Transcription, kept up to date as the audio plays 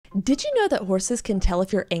Did you know that horses can tell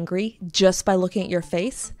if you're angry just by looking at your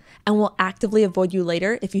face, and will actively avoid you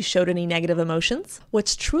later if you showed any negative emotions?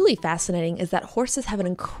 What's truly fascinating is that horses have an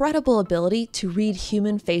incredible ability to read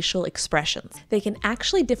human facial expressions. They can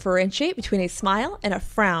actually differentiate between a smile and a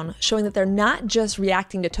frown, showing that they're not just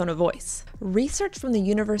reacting to tone of voice. Research from the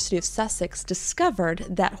University of Sussex discovered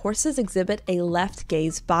that horses exhibit a left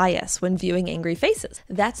gaze bias when viewing angry faces.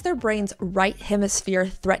 That's their brain's right hemisphere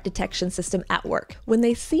threat detection system at work. When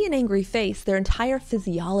they see an angry face, their entire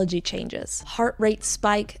physiology changes. Heart rates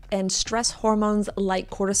spike, and stress hormones like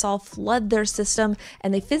cortisol flood their system,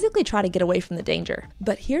 and they physically try to get away from the danger.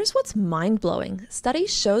 But here's what's mind-blowing.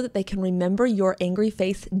 Studies show that they can remember your angry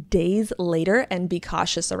face days later and be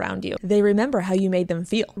cautious around you. They remember how you made them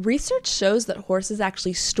feel. Research shows that horses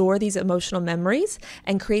actually store these emotional memories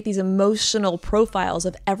and create these emotional profiles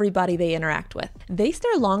of everybody they interact with. They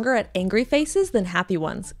stare longer at angry faces than happy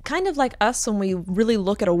ones, kind of like us when we really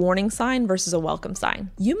look at a warning sign versus a welcome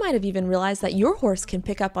sign. You might have even realized that your horse can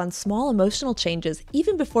pick up on small emotional changes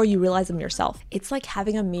even before you realize them yourself. It's like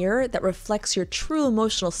having a mirror that reflects your true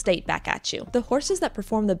emotional state back at you. The horses that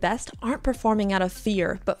perform the best aren't performing out of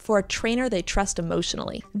fear, but for a trainer they trust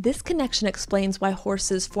emotionally. This connection explains why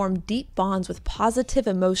horses form deep bonds with positive,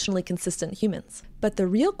 emotionally consistent humans. But the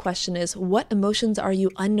real question is, what emotions are you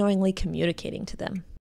unknowingly communicating to them?